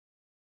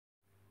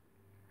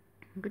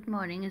Good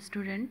morning,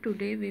 student.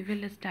 Today we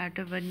will start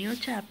our new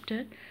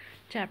chapter,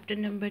 chapter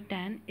number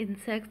 10,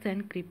 Insects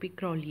and Creepy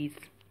Crawlies.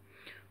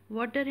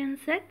 What are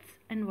insects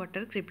and what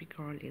are creepy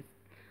crawlies?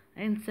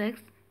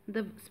 Insects,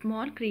 the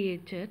small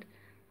creature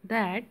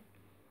that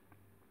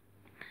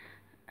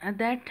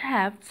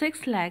have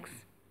 6 legs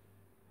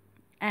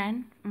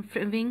and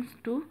wings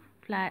to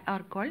fly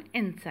are called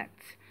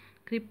insects.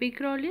 Creepy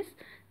crawlies,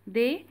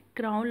 they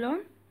crawl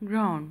on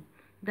ground,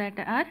 that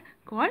are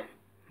called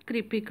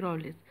creepy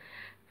crawlies.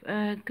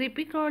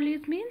 Creepy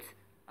crawlies means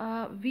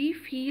we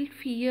feel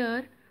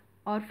fear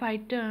or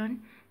frightened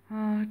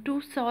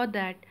to saw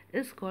that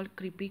is called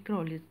creepy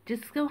crawlies.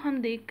 जिसको हम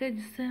देख कर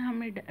जिससे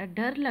हमें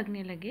डर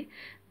लगने लगे,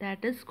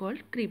 that is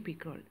called creepy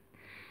crawl.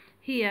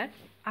 Here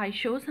I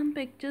show some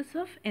pictures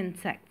of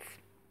insects.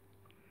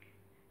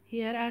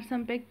 Here are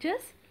some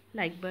pictures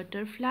like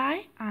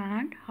butterfly,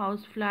 ant,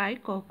 housefly,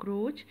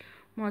 cockroach,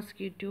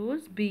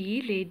 mosquitoes,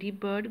 bee,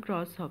 ladybird,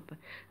 grasshopper.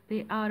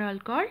 They are all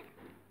called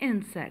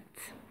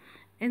insects.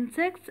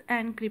 Insects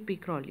and creepy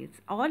crawlies.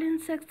 All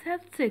insects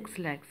have 6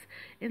 legs.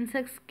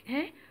 Insects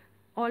है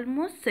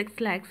almost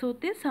 6 legs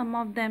होते. Some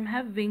of them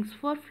have wings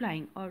for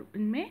flying. और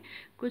इनमें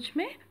कुछ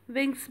में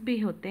wings भी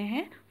होते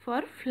हैं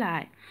for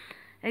fly.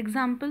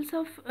 Examples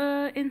of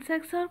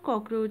insects are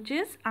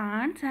cockroaches,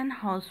 ants and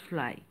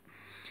housefly.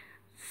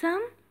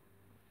 Some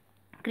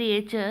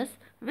creatures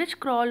which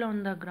crawl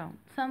on the ground.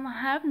 Some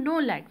have no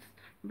legs.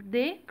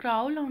 They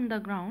crawl on the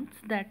ground,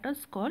 that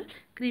is called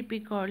creepy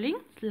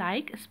crawling,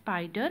 like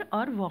spider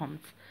or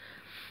worms.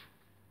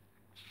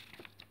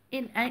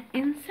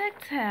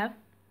 Insects have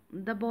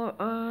the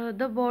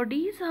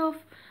bodies of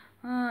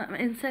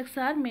insects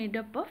are made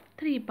up of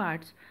 3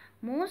 parts.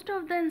 Most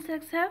of the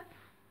insects have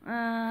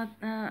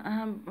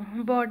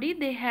body.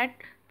 They had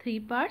 3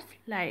 parts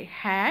like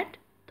head,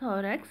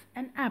 thorax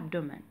and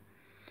abdomen.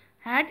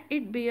 Head,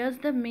 it bears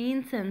the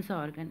main sense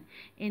organ.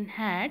 In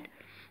head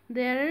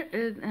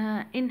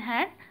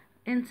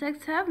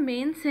insects have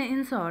main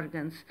sense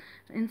organs.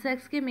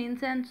 Insects के main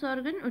sense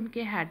organ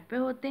उनके head पे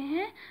होते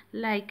हैं,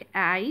 like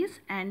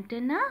eyes,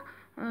 antenna.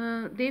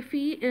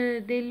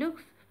 They look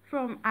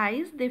from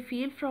eyes, they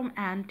feel from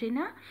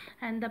antenna,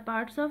 and the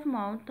parts of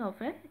mouth of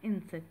an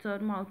insect. और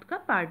mouth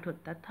का part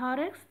होता है.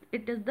 Thorax,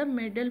 it is the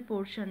middle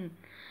portion.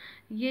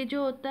 ये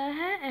जो होता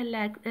है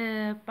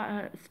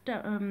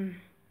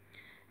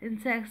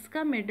इंसेक्ट्स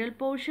का मिडल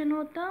पोर्शन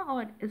होता है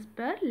और इस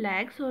पर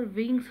लेग्स और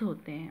विंग्स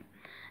होते हैं.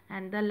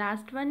 And the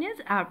last one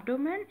is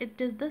abdomen.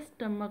 It is the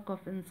stomach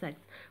of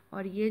insects.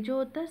 और ये जो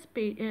होता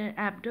है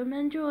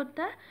एब्डोमेन जो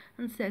होता है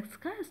इंसेक्ट्स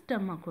का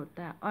स्टमक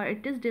होता है, और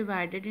it is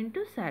divided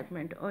into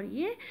segment, और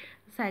ये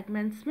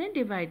सेगमेंट्स में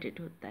डिवाइडेड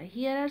होता है.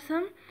 Here are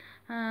some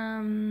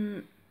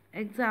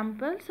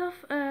examples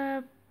of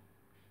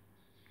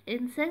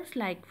insects.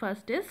 Like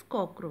first is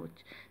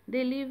cockroach.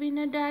 They live in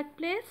a dark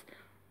place.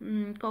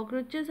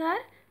 Cockroaches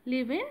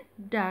live in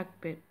dark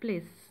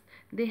places.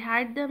 They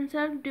hide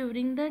themselves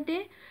during the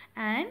day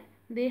and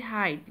they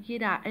hide.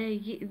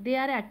 They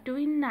are active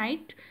in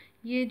night.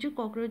 ये जो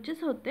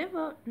cockroaches होते हैं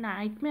वो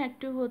night में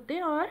active होते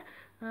हैं और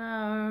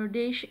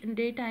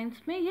day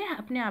times में ये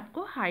अपने आप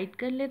को हाइड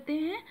कर लेते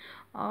हैं,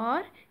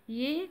 और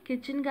ये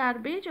किचन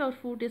गार्बेज और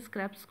फूड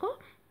स्क्रैप्स को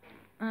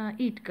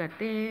ईट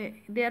करते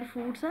हैं. There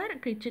foods are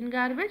kitchen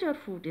garbage और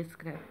food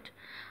scraped.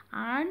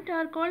 ant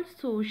are called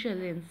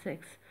social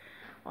insects.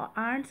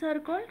 Ants are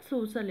called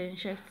social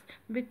insects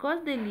because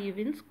they live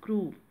in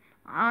group.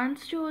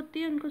 ants जो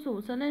होती है उनको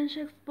सोशल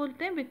इंसेक्ट्स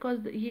बोलते हैं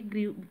बिकॉज ये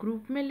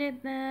ग्रुप में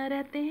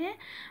रहते हैं.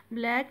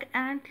 Black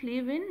ant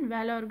live in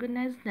well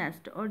organise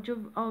nest. और जो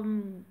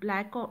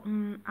ब्लैक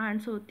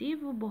एंट्स होती है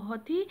वो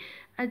बहुत ही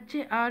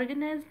अच्छे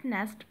ऑर्गेनाइज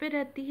नेस्ट पे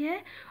रहती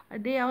है.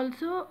 They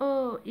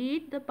also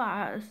eat the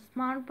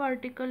small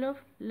particle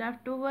of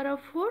left over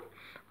of food.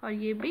 और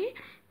ये भी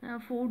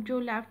फूड जो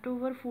लेफ्ट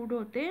ओवर फूड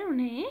होते हैं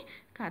उन्हें ही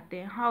खाते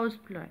हैं. House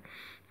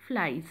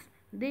flies,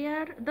 they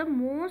are the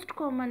most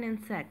common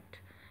insect.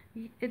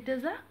 It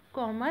is a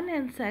common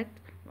insect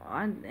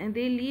and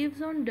they lives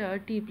on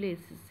dirty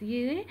places.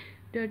 ये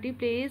dirty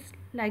place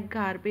like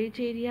garbage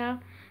area,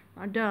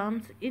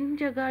 dumps, इन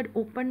जगह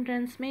open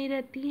drains में ही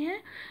रहती हैं.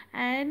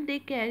 and they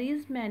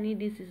carries many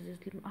diseases.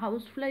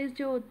 house flies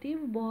जो होती हैं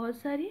वो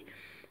बहुत सारी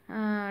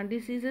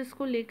diseases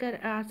को लेकर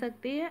आ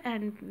सकती है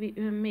and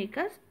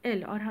make us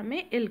ill, और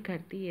हमें ill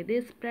करती है.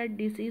 they spread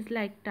disease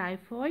like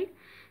typhoid,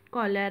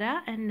 cholera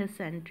and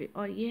dysentery.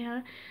 और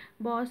ये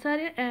बहुत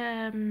सारे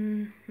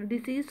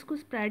डिसीज़ को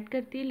स्प्रेड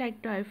करती है लाइक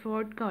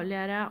टाइफॉइड,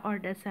 कॉलेरा और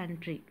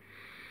dysentery.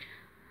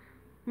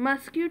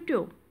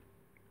 Mosquito,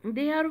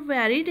 they are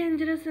very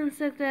dangerous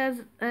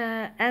insects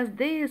as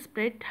they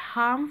spread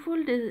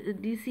harmful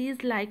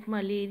disease like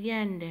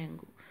malaria and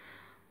dengue.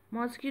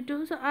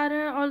 Mosquitoes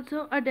are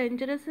also a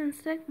dangerous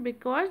insect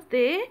because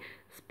they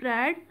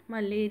spread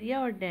malaria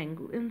और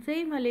dengue. इनसे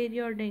ही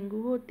malaria और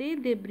dengue होते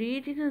हैं. दे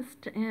breed इन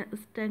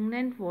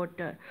stagnant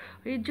water.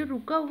 ये जो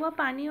रुका हुआ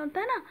पानी होता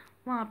है ना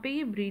वहाँ पे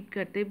ये ब्रीड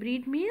करते हैं.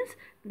 Breed means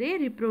they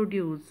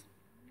reproduce.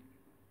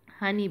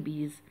 Honey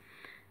बीज,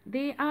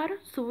 they are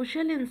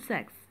social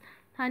insects.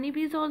 honey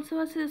bee is also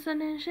a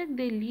citizen insect.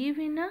 They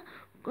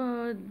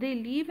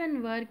live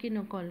and work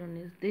in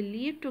colonies. They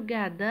live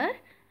together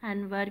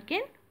and work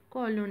in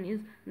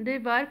colonies. They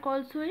work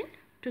also in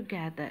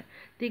together.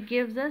 They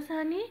gives us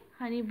honey.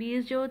 Honey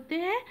bees जो होते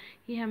हैं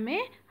ये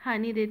हमें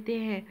honey देते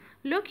हैं.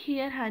 Look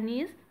here, honey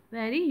is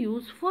very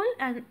useful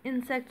and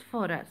insects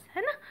for us,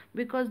 है ना,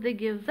 because they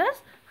gives us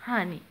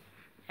honey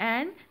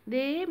and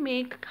they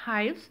make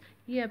hives.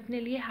 ये अपने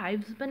लिए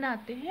हाइव्स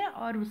बनाते हैं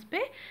और उस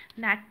पर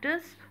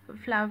नेक्टर्स,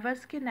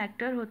 फ्लावर्स के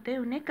नेक्टर होते हैं,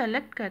 उन्हें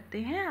कलेक्ट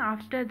करते हैं.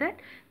 After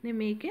that they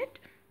make it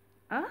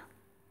a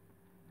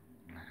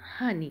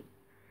Honey.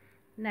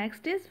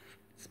 Next is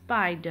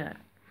spider.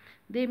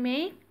 They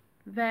make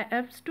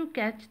webs to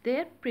catch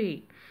their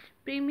prey.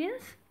 Prey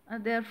means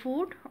their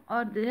food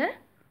or their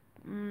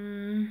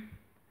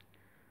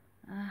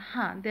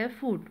their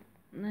food.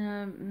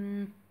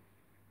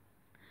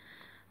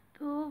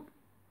 तो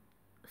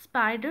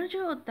स्पाइडर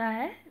जो होता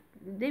है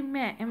दे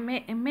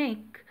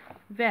मेक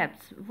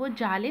वेब्स, वो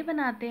जाले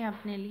बनाते हैं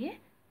अपने लिए.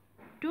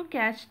 To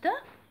catch the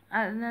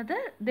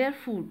another their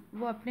food,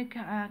 वो अपने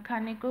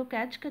खाने को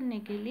कैच करने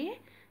के लिए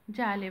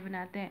जाले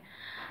बनाते हैं.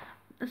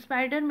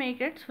 Spider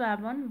make it's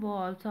web on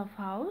walls of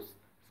house.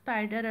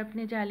 Spider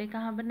अपने जाले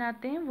कहाँ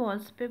बनाते हैं?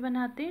 वॉल्स पे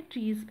बनाते हैं,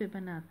 ट्रीज पे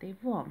बनाते हैं.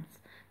 Worms.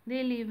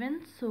 They live in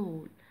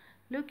soul.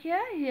 Look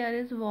here, here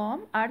is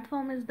worm.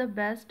 Earthworm is the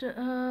best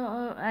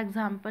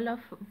example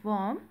of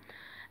worm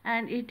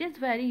and it is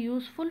very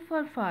useful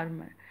for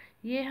farmer.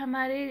 ये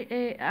हमारे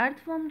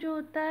earthworm जो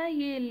होता है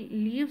ये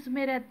leaves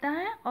में रहता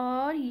है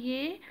और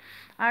ये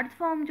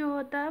earthworm जो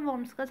होता है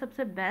worms का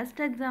सबसे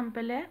best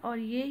example है और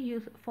ये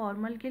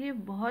farmer के लिए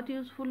बहुत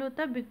useful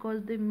होता है because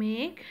they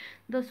make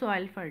the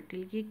soil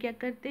fertile. ये क्या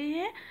करते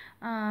हैं?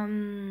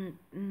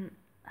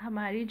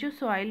 हमारी जो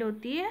soil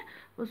होती है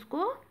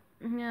उसको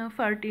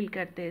फर्टिल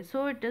करते हैं.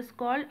 So it is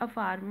called a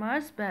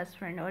farmers best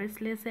friend और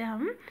इसलिए से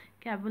हम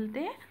क्या बोलते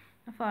हैं?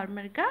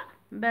 फार्मर का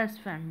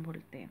बेस्ट फ्रेंड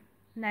बोलते हैं.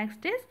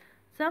 Next is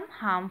some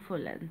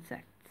harmful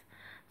insects.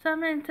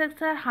 Some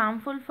insects are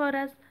harmful for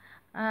us.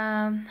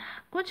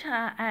 कुछ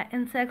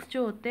इंसेक्ट्स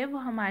जो होते हैं वो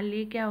हमारे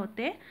लिए क्या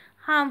होते हैं?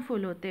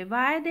 हार्मफुल होते हैं.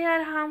 Why they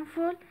are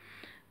harmful?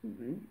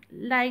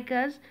 Like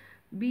us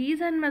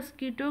bees and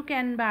mosquito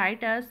can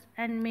bite us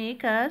and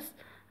make us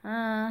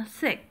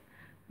sick.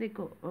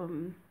 देखो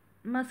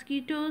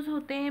मस्कीटोज़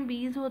होते हैं,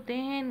 बीज होते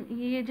हैं,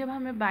 ये जब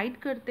हमें बाइट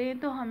करते हैं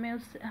तो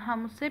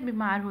हम उससे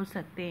बीमार हो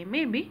सकते हैं.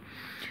 May be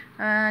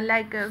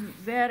like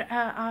where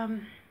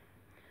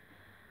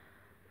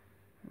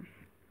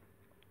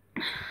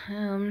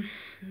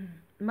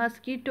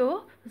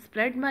mosquito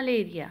spread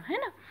malaria, है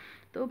ना.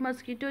 तो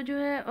मस्कीटो जो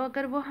है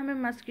अगर वो हमें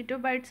मस्कीटो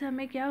बाइट से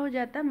हमें क्या हो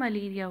जाता है?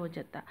 मलेरिया हो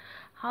जाता.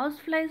 House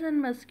flies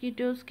and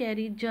mosquitoes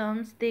carry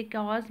germs. They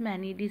cause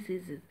many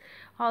diseases.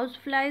 House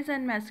flies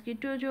and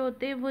mosquito जो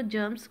होते हैं वो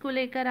जर्म्स को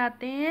लेकर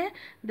आते हैं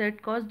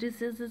that cause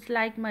diseases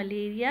like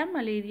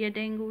malaria,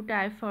 dengue,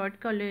 typhoid,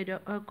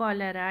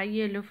 cholera,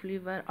 yellow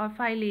fever और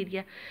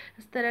फाइलेरिया.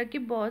 इस तरह की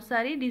बहुत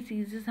सारी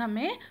डिसीजेज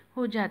हमें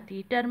हो जाती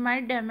है.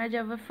 Termite damage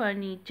our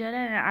furniture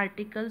and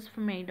articles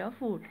made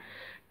of would.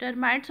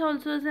 Termites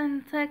also is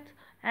insects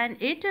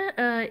and it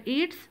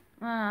eats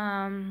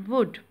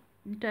would.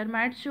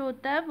 Termites जो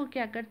होता है वो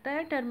क्या करता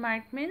है?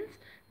 टर्माइट मीन्स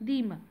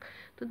दीमक.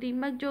 तो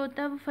दीमक जो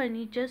होता है वो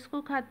फर्नीचर्स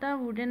को खाता है,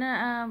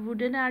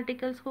 वुडन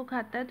आर्टिकल्स को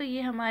खाता है. तो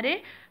ये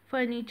हमारे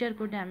फर्नीचर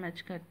को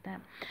डैमेज करता है.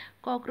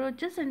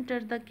 Cockroaches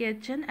enter the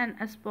kitchen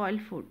and spoil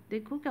food.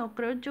 देखो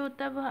कॉकरोच जो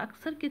होता है वो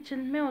अक्सर किचन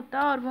में होता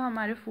है और वो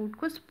हमारे फूड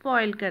को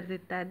स्पॉइल कर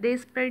देता है. They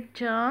spread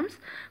germs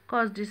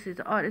cause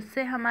disease. और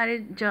इससे हमारे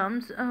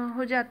जर्म्स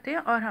हो जाते हैं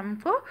और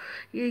हमको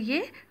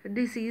ये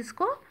डिसीज़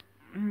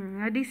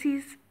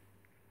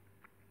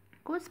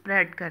को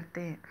स्प्रेड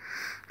करते हैं.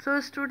 So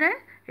student,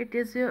 it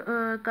is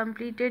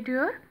completed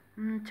your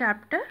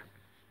chapter.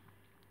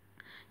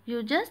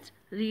 You just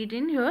read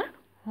in your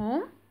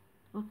home.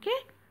 Okay,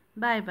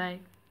 bye bye.